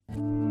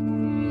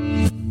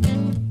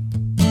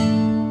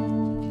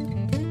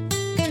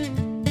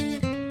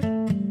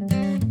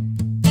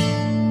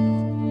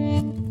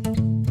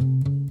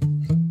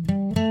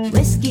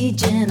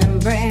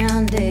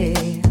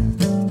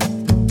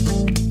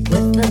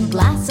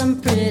glass I'm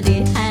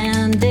pretty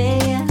handy.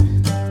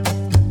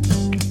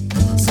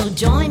 So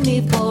join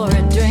me for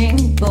a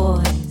drink,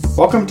 boys.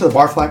 Welcome to the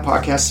Barfly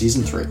Podcast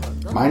Season 3.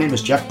 My name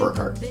is Jeff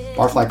Burkhart,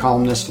 Barfly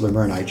columnist for the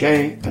Marin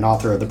IJ and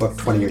author of the book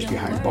 20 Years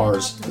Behind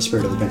Bars, The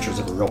Spirit of the Adventures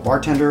of a Real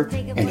Bartender,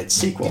 and its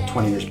sequel,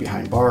 20 Years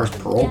Behind Bars,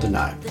 Parole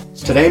Denied.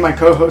 Today, my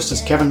co-host is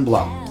Kevin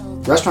Blow,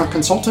 restaurant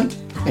consultant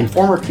and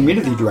former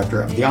community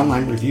director of the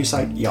online review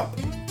site Yelp.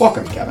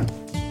 Welcome, Kevin.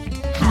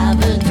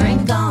 Have a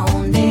drink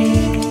on me.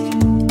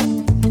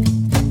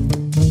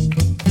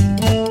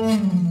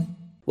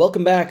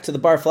 Welcome back to the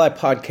Barfly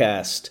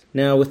Podcast.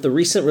 Now, with the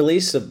recent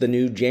release of the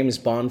new James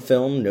Bond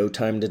film, No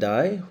Time to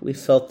Die, we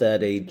felt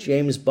that a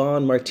James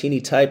Bond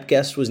martini-type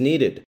guest was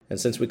needed. And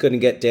since we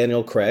couldn't get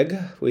Daniel Craig,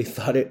 we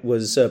thought it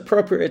was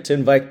appropriate to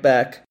invite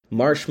back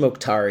Marsh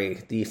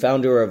Mokhtari, the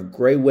founder of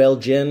Grey Whale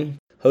Gin,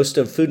 host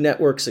of Food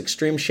Network's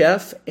Extreme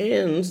Chef,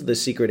 and the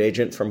secret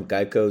agent from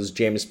Geico's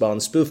James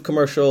Bond spoof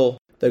commercial,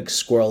 The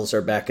Squirrels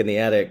Are Back in the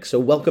Attic. So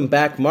welcome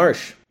back,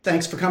 Marsh.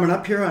 Thanks for coming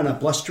up here on a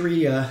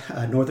blustery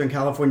Northern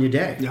California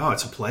day. No,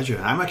 it's a pleasure.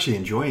 I'm actually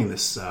enjoying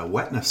this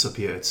wetness up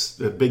here. It's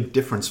a big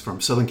difference from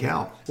Southern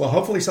Cal. Well,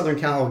 hopefully Southern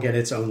Cal will get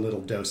its own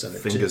little dose of it.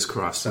 Fingers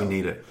crossed, we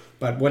need it.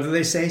 But what do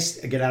they say?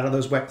 Get out of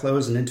those wet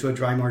clothes and into a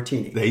dry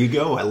martini. There you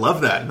go. I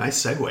love that.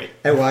 Nice segue.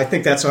 And well, I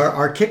think that's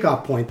our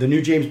kickoff point. The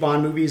new James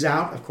Bond movie is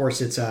out. Of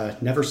course, it's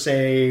Never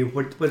Say...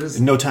 What is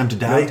it? No Time to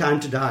Die. No Time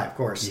to Die, of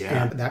course.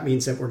 Yeah. And that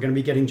means that we're going to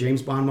be getting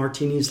James Bond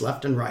martinis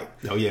left and right.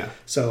 Oh, yeah.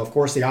 So, of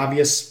course, the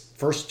obvious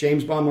first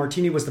James Bond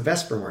martini was the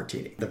Vesper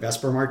Martini. The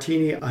Vesper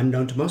Martini,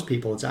 unknown to most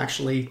people, it's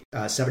actually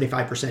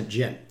 75%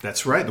 gin.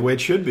 That's right, the way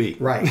it should be.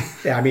 Right.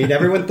 Yeah, I mean,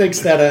 everyone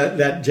thinks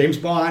that James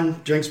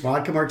Bond drinks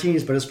vodka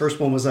martinis, but his first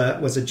one was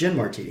a gin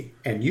martini.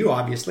 And you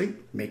obviously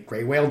make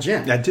Grey Whale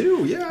Gin. I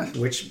do, yeah.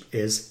 Which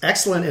is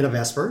excellent in a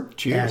Vesper.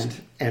 Cheers.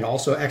 And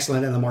also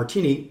excellent in the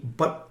martini.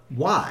 But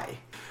why?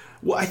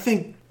 Well, I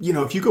think,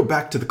 if you go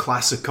back to the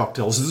classic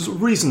cocktails, there's a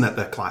reason that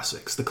they're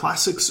classics. The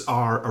classics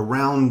are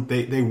around,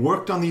 they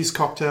worked on these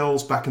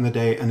cocktails back in the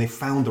day, and they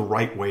found the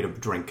right way to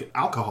drink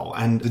alcohol.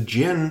 And the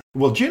gin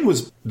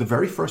was the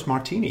very first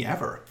martini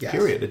ever, yes.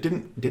 Period.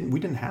 We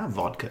didn't have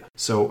vodka.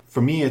 So for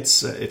me,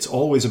 it's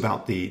always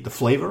about the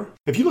flavor.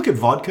 If you look at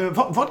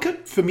vodka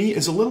for me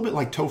is a little bit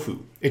like tofu.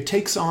 It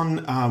takes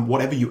on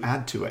whatever you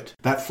add to it,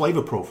 that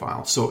flavor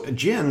profile. So a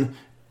gin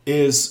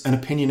is an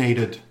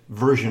opinionated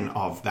version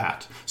of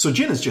that. So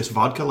gin is just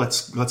vodka.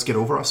 Let's get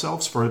over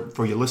ourselves.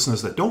 For your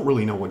listeners that don't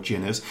really know what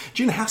gin is,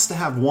 gin has to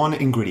have one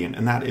ingredient,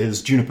 and that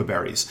is juniper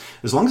berries.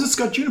 As long as it's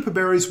got juniper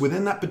berries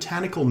within that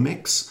botanical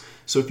mix.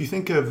 So if you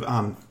think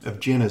of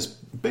gin as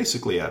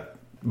basically a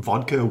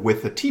vodka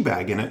with a tea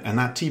bag in it, and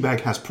that tea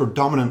bag has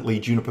predominantly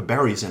juniper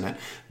berries in it,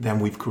 then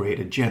we've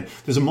created gin.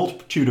 There's a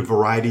multitude of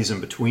varieties in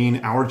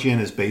between. Our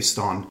gin is based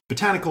on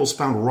botanicals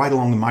found right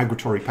along the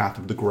migratory path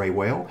of the gray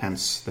whale,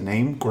 hence the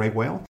name Grey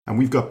Whale. And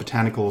we've got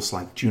botanicals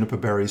like juniper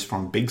berries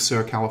from Big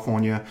Sur,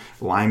 California,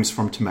 limes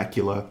from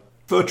Temecula,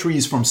 fir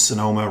trees from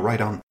Sonoma,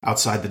 right on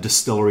outside the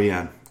distillery,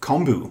 and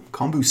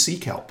kombu sea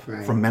kelp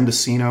from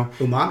Mendocino.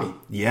 Umami.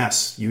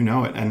 Yes, you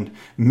know it. And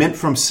mint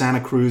from Santa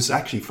Cruz,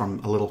 actually from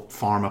a little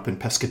farm up in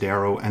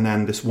Pescadero. And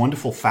then this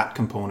wonderful fat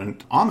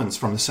component, almonds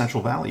from the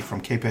Central Valley, from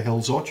Cape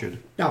Hills Orchard.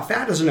 Now,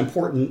 fat is an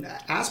important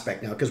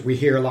aspect now because we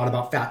hear a lot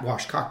about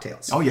fat-washed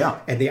cocktails. Oh, yeah.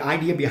 And the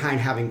idea behind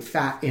having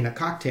fat in a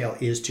cocktail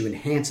is to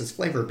enhance its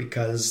flavor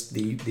because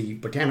the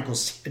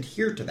botanicals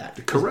adhere to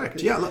that.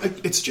 Correct. Yeah,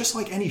 it's just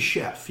like any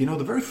chef.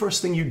 The very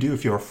first thing you do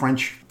if you're a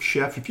French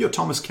chef, if you're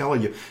Thomas Keller,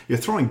 you're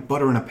throwing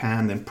butter in a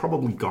pan, then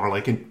probably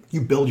garlic, and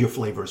you build your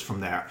flavors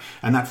from there.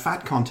 And that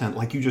fat content,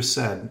 like you just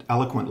said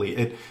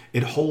eloquently,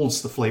 it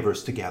holds the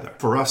flavors together.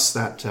 For us,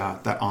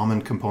 that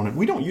almond component,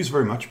 we don't use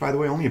very much, by the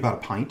way, only about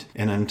a pint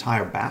in an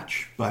entire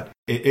batch, but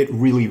it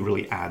really,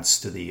 really adds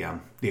to the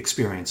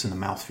experience and the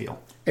mouthfeel.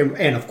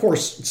 And of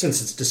course,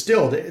 since it's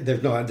distilled,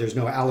 there's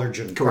no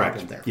allergen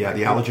problem there. Yeah, right?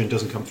 The allergen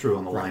doesn't come through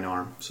on the line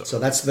arm. So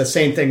that's the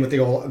same thing with the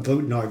old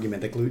gluten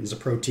argument, that gluten's a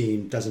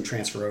protein, doesn't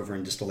transfer over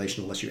in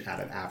distillation unless you add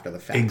it after the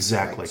fact.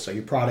 Exactly. Right? So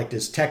your product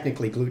is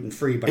technically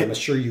gluten-free, but I'm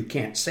sure you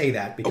can't say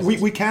that. Because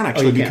we can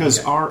actually,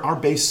 because our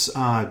base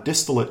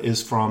distillate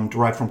is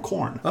derived from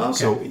corn. Oh, okay.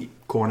 So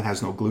corn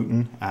has no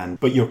gluten,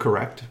 but you're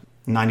correct.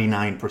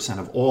 99%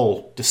 of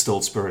all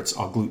distilled spirits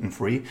are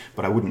gluten-free,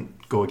 but I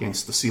wouldn't go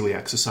against the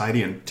Celiac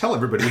Society and tell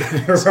everybody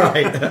that.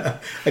 Right.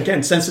 Again,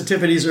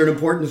 sensitivities are an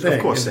important thing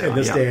of course in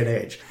this day and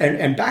age.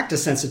 And back to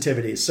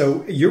sensitivities.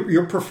 So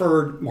your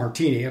preferred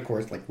martini, of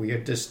course, like we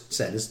had just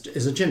said,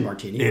 is a gin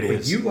martini. It but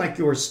is. You like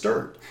yours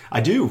stirred. I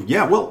do,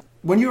 yeah. Well,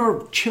 when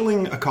you're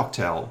chilling a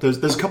cocktail, there's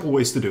a couple of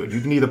ways to do it. You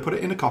can either put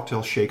it in a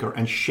cocktail shaker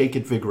and shake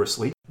it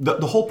vigorously.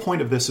 The whole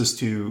point of this is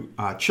to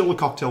chill the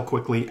cocktail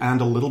quickly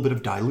and a little bit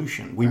of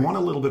dilution. We want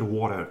a little bit of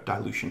water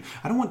dilution.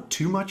 I don't want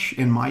too much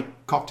in my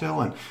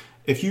cocktail. And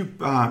if you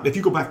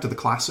go back to the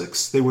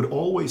classics, they would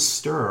always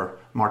stir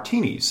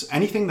martinis.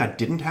 Anything that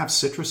didn't have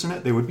citrus in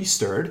it, they would be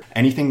stirred.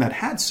 Anything that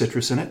had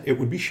citrus in it, it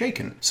would be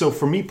shaken. So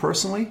for me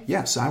personally,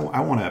 yes, I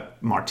want a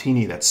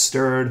martini that's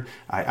stirred.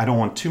 I don't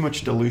want too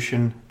much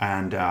dilution,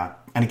 and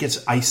and it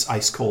gets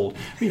ice cold.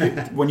 I mean,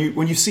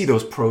 when you see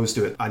those pros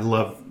do it, I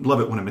love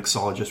it when a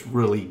mixologist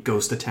really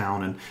goes to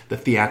town, and the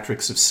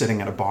theatrics of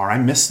sitting at a bar. I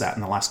miss that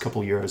in the last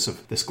couple of years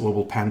of this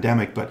global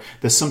pandemic, but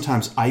there's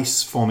sometimes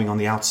ice forming on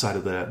the outside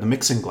of the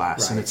mixing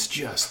glass, and it's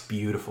just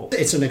beautiful.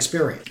 It's an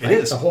experience. Right?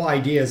 It is. The whole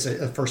idea is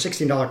for a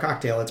 $16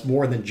 cocktail, it's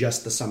more than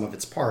just the sum of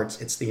its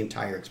parts. It's the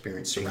entire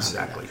experience surrounding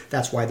Exactly. that.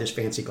 That's why there's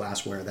fancy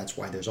glassware. That's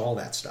why there's all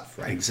that stuff,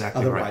 right?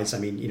 Exactly. Otherwise, I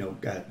mean,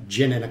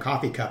 gin in a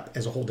coffee cup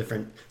says a whole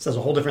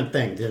different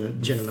thing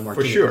than gin in a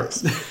martini For sure.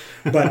 glass.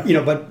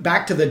 But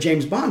back to the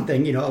James Bond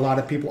thing, a lot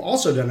of people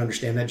also don't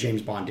understand that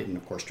James Bond didn't,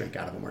 of course, drink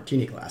out of a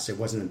martini glass. It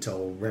wasn't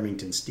until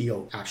Remington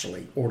Steele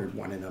actually ordered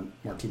one in a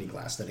martini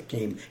glass that it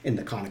came in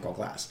the conical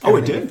glass. Oh,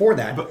 it did? Before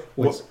that But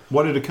was...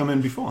 what did it come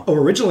in before? Oh,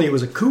 originally it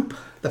was a coupe.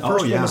 The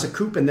first yeah. one was a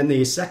coupe, and then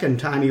the second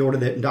time he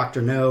ordered it in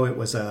Dr. No, it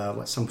was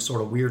some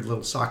sort of weird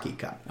little sake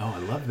cup. Oh, I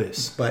love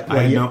this. But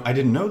I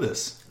didn't know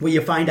this. Well,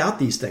 you find out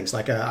these things.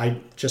 Like I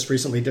just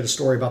recently did a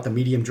story about the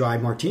medium dry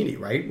martini,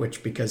 right?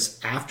 Because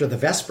after the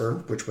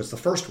Vesper, which was the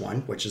first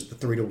one, which is the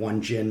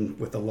 3-to-1 gin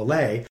with the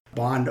Lillet,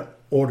 Bond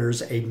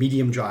orders a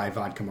medium dry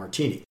vodka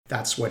martini.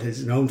 That's what it's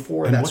known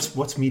for. And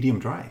what's medium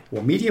dry?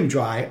 Well, medium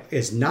dry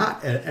is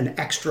not an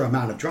extra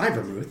amount of dry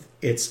vermouth.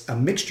 It's a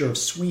mixture of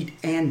sweet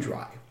and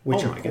dry,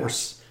 which of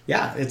course...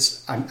 Yeah,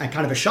 it's I'm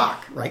kind of a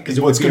shock, right? Because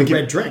it would be a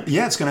red drink.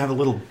 Yeah, it's going to have a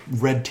little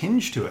red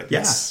tinge to it.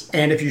 Yes. Yeah.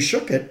 And if you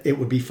shook it, it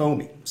would be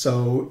foamy.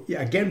 So,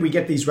 again, we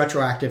get these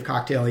retroactive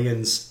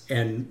cocktailians,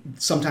 and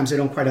sometimes they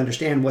don't quite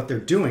understand what they're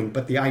doing.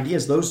 But the idea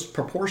is those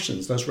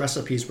proportions, those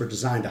recipes were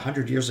designed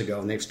 100 years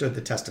ago, and they've stood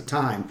the test of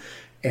time.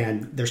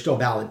 And they're still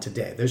valid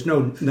today. There's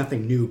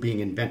nothing new being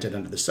invented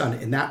under the sun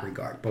in that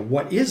regard. But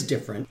what is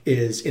different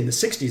is in the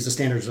 60s, the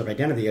standards of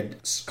identity had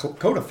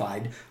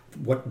codified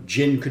what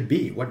gin could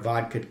be, what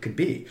vodka could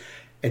be.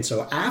 And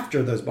so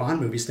after those Bond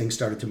movies, things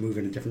started to move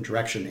in a different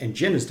direction. And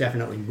gin is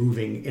definitely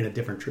moving in a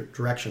different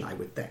direction, I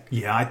would think.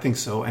 Yeah, I think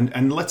so.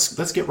 And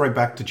let's get right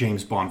back to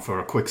James Bond for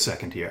a quick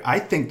second here. I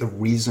think the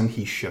reason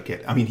he shook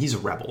it, I mean, he's a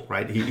rebel,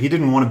 right? He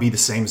didn't want to be the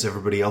same as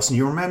everybody else. And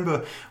you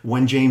remember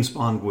when James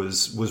Bond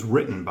was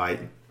written by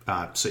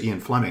Sir Ian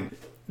Fleming,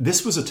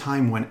 this was a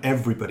time when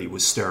everybody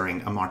was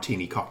stirring a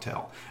martini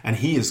cocktail. And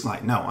he is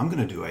like, no, I'm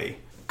going to do a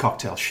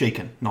cocktail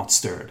shaken, not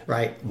stirred.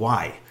 Right.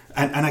 Why?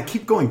 And I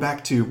keep going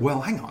back to,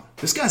 well, hang on.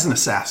 This guy's an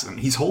assassin.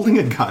 He's holding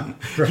a gun.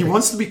 Right. He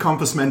wants to be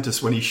compos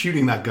mentis when he's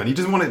shooting that gun. He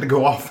doesn't want it to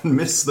go off and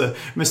miss the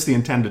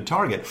intended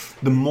target.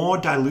 The more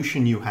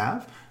dilution you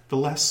have, the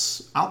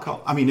less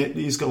alcohol. I mean,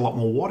 he's got a lot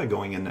more water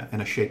going in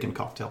a shaken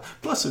cocktail.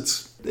 Plus,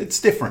 it's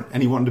different,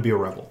 and he wanted to be a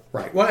rebel.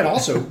 Right. Well, and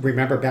also,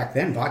 remember back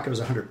then, vodka was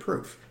 100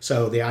 proof.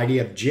 So the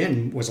idea of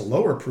gin was a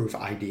lower proof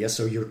idea,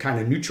 so you're kind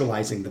of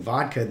neutralizing the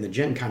vodka and the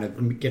gin kind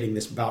of getting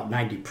this about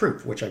 90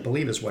 proof, which I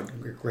believe is what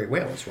Grey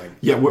Whale is, right?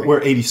 Yeah,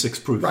 we're 86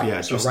 proof. Right.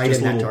 Yeah, so just, right just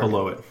in a that little target.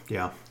 below it.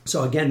 Yeah.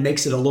 So again,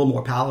 makes it a little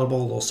more palatable,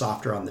 a little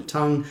softer on the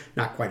tongue,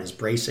 not quite as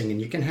bracing,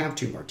 and you can have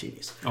 2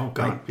 martinis. Oh,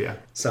 God, right? yeah.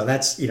 So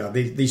that's,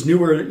 these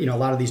newer, a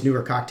lot of these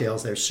newer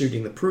cocktails, they're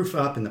shooting the proof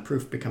up, and the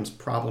proof becomes a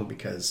problem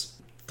because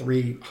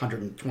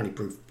 320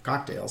 proof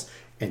cocktails,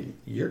 and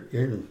you're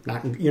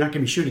not going to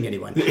be shooting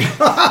anyone,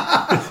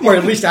 or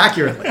at least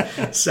accurately.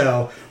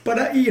 So,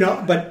 but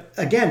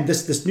again,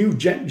 this new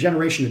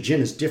generation of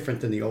gin is different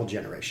than the old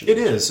generation. It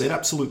is. It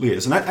absolutely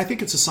is, and I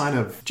think it's a sign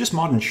of just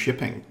modern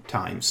shipping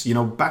times.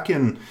 Back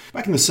in the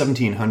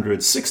 1700s,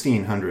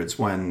 1600s,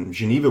 when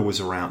Geneva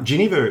was around.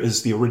 Geneva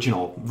is the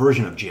original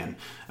version of gin.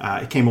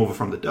 It came over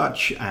from the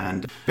Dutch,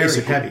 and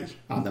very heavy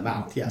on the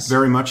mouth. Yes,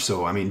 very much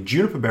so. I mean,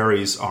 juniper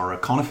berries are a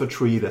conifer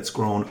tree that's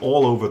grown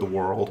all over the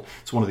world.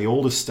 It's one of the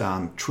oldest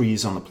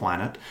trees on the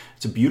planet.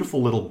 It's a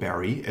beautiful little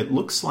berry. It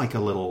looks like a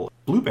little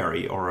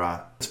blueberry,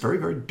 it's very,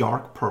 very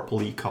dark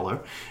purpley color,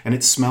 and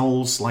it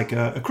smells like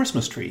a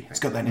Christmas tree. It's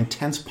got that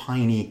intense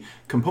piney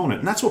component,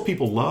 and that's what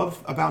people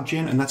love about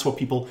gin, and that's what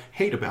people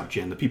hate about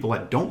gin, the people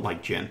that don't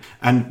like gin.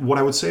 And what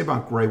I would say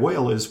about Grey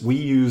Whale is we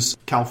use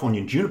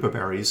Californian juniper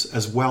berries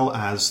as well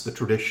as the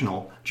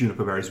traditional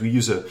juniper berries. We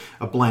use a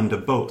blend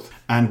of both,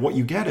 and what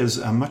you get is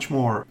a much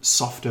more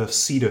softer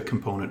cedar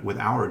component with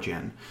our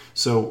gin.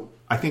 So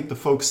I think the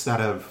folks that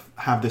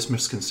have this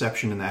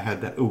misconception in their head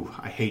that,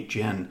 I hate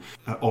gin,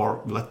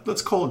 or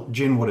let's call it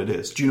gin what it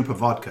is, juniper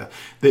vodka.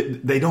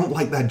 They don't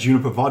like that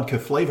juniper vodka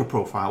flavor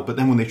profile, but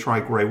then when they try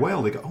Grey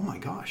Whale, they go, oh my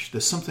gosh,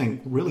 there's something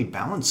really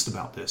balanced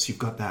about this. You've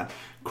got that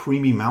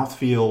creamy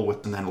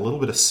mouthfeel and then a little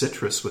bit of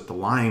citrus with the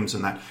limes,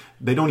 and that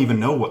they don't even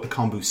know what the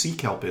kombu sea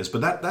kelp is, but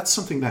that's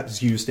something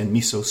that's used in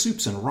miso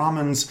soups and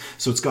ramens,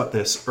 so it's got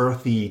this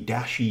earthy,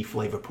 dashy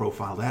flavor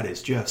profile that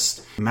is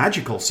just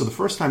magical. So the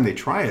first time they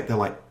try it, they're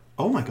like,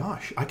 oh my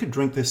gosh, I could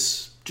drink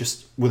this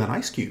just with an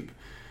ice cube.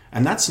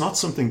 And that's not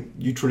something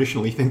you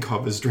traditionally think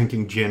of as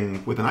drinking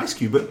gin with an ice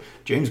cube, but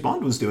James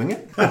Bond was doing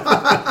it.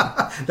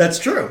 That's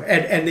true.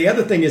 And the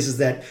other thing is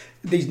that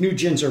these new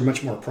gins are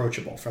much more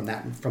approachable from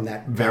that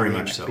very dynamic,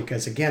 much so.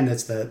 Because again,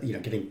 that's the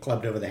getting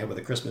clubbed over the head with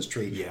a Christmas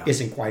tree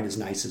isn't quite as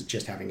nice as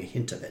just having a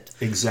hint of it.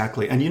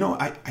 Exactly. And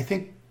I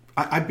think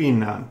I've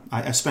been,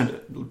 I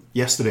spent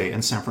yesterday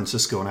in San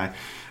Francisco, and I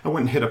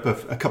went and hit up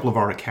a couple of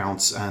our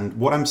accounts, and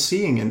what I'm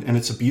seeing, and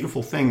it's a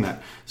beautiful thing,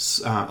 that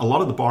a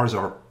lot of the bars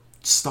are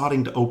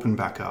starting to open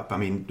back up. I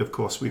mean, of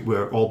course,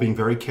 we're all being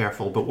very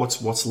careful, but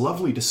what's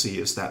lovely to see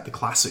is that the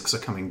classics are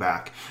coming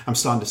back. I'm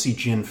starting to see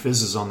gin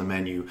fizzes on the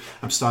menu.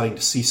 I'm starting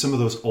to see some of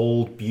those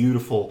old,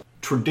 beautiful,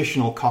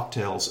 traditional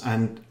cocktails,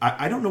 and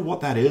I don't know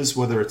what that is,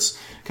 whether it's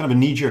kind of a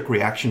knee-jerk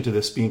reaction to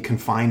this being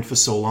confined for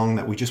so long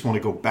that we just want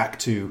to go back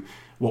to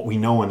what we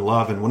know and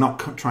love, and we're not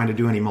trying to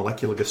do any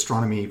molecular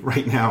gastronomy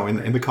right now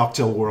in the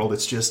cocktail world.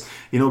 It's just,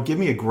 give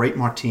me a great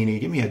martini,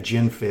 give me a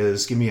gin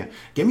fizz, give me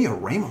a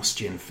Ramos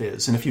gin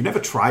fizz. And if you've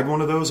never tried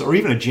one of those, or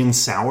even a gin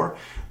sour,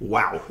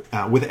 wow,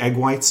 with egg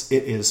whites,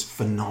 it is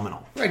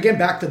phenomenal. Again,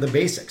 back to the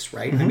basics,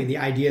 right? Mm-hmm. I mean, the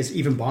idea is,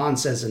 even Bond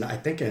says, I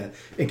think in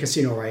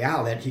Casino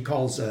Royale, that he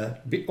calls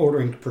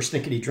ordering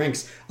persnickety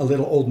drinks a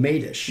little old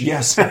maidish.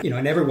 Yes.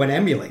 And everyone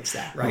emulates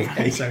that, right?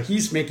 And so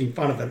he's making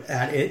fun of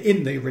it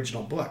in the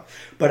original book.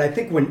 But I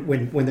think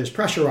when there's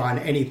pressure on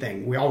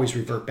anything, we always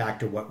revert back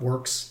to what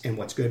works and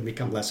what's good and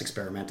become less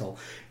experimental.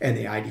 And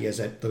the idea is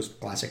that those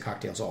classic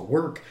cocktails all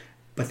work.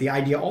 But the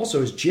idea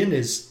also is gin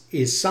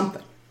is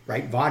something,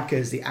 right? Vodka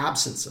is the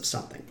absence of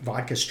something.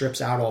 Vodka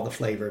strips out all the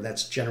flavor.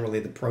 That's generally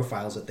the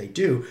profiles that they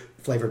do,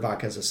 flavored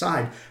vodkas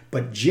aside.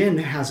 But gin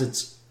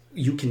has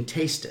you can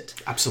taste it.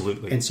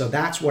 Absolutely. And so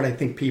that's what I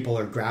think people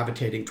are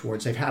gravitating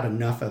towards. They've had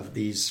enough of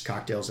these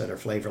cocktails that are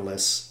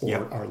flavorless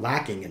or are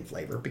lacking in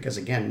flavor, because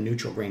again,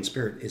 neutral grain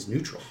spirit is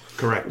neutral.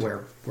 Correct.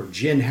 Where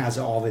gin has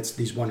all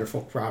these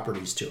wonderful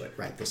properties to it,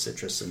 right? The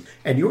citrus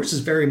and yours is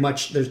very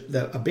much, there's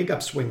a big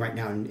upswing right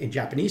now in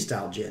Japanese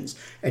style gins,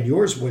 and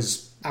yours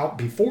was out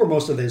before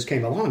most of those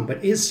came along,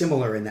 but is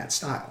similar in that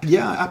style.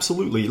 Yeah,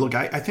 absolutely. Look,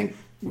 I think,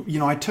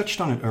 I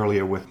touched on it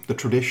earlier with the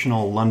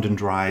traditional London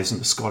Dries and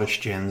the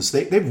Scottish gins.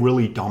 They've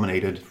really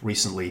dominated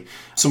recently.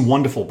 Some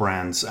wonderful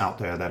brands out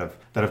there that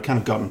have kind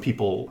of gotten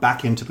people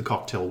back into the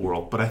cocktail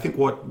world. But I think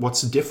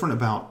what's different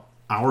about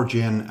our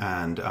gin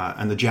and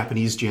the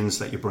Japanese gins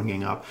that you're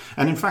bringing up,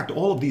 and in fact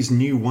all of these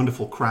new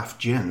wonderful craft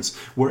gins,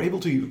 we're able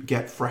to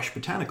get fresh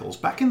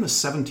botanicals. Back in the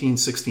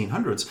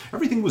 1600s,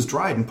 everything was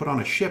dried and put on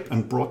a ship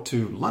and brought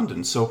to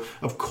London. So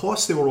of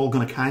course they were all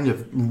going to kind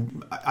of,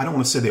 I don't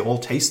want to say they all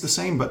taste the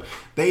same, but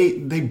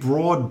they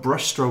broad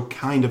brushstroke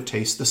kind of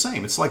taste the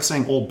same. It's like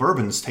saying all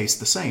bourbons taste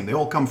the same. They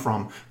all come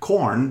from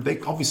corn. They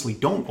obviously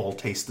don't all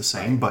taste the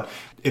same, but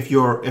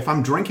if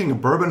I'm drinking a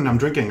bourbon and I'm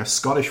drinking a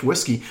Scottish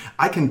whiskey,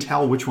 I can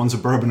tell which one's a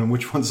bourbon and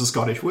which one's a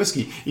Scottish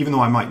whiskey, even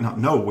though I might not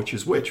know which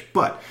is which.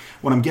 But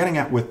what I'm getting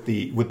at with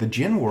the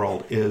gin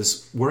world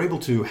is we're able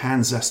to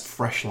hand zest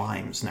fresh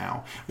limes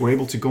now. We're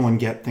able to go and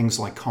get things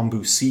like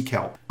kombu sea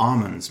kelp,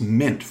 almonds,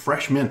 mint,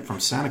 fresh mint from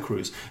Santa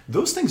Cruz.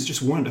 Those things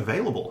just weren't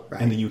available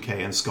in the UK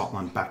and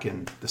Scotland back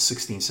in the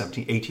 16,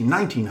 17, 18,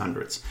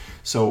 1900s.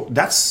 So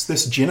that's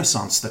this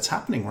ginaissance that's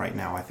happening right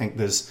now. I think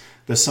there's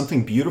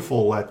something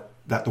beautiful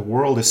that the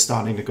world is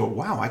starting to go,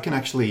 wow, I can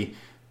actually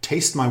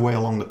taste my way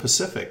along the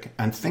Pacific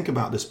and think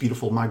about this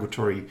beautiful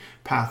migratory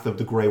path of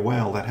the gray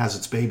whale that has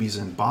its babies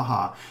in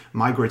Baja,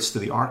 migrates to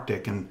the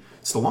Arctic, and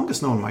it's the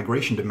longest known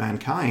migration to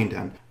mankind.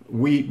 And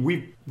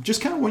we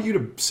just kind of want you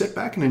to sit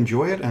back and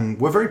enjoy it. And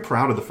we're very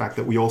proud of the fact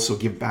that we also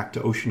give back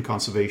to ocean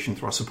conservation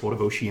through our support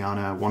of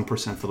Oceana,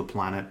 1% for the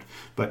planet.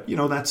 But,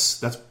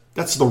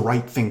 that's the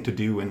right thing to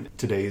do in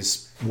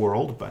today's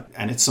world.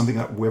 And it's something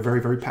that we're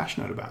very, very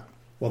passionate about.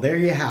 Well, there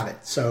you have it.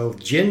 So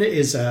gin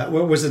is,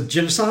 what was it,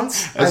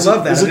 ginaissance? I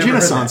love that. There's a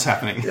ginaissance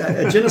happening.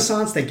 A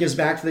ginaissance that gives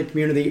back to the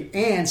community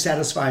and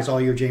satisfies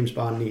all your James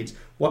Bond needs.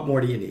 What more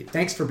do you need?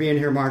 Thanks for being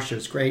here, Marcia.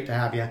 It's great to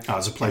have you. Oh,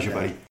 it's a pleasure,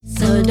 buddy.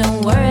 So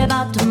don't worry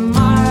about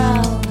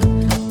tomorrow.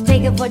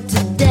 Take it for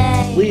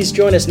today. Please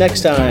join us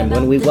next time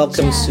when we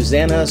welcome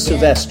Susanna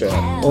Silvestre,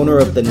 owner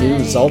of the new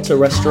Zalta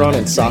restaurant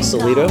in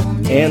Sausalito,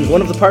 and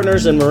one of the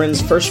partners in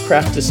Marin's first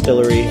craft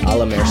distillery, A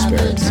La Mer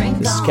Spirits.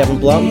 This is Kevin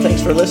Blum.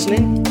 Thanks for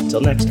listening.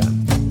 Until next time.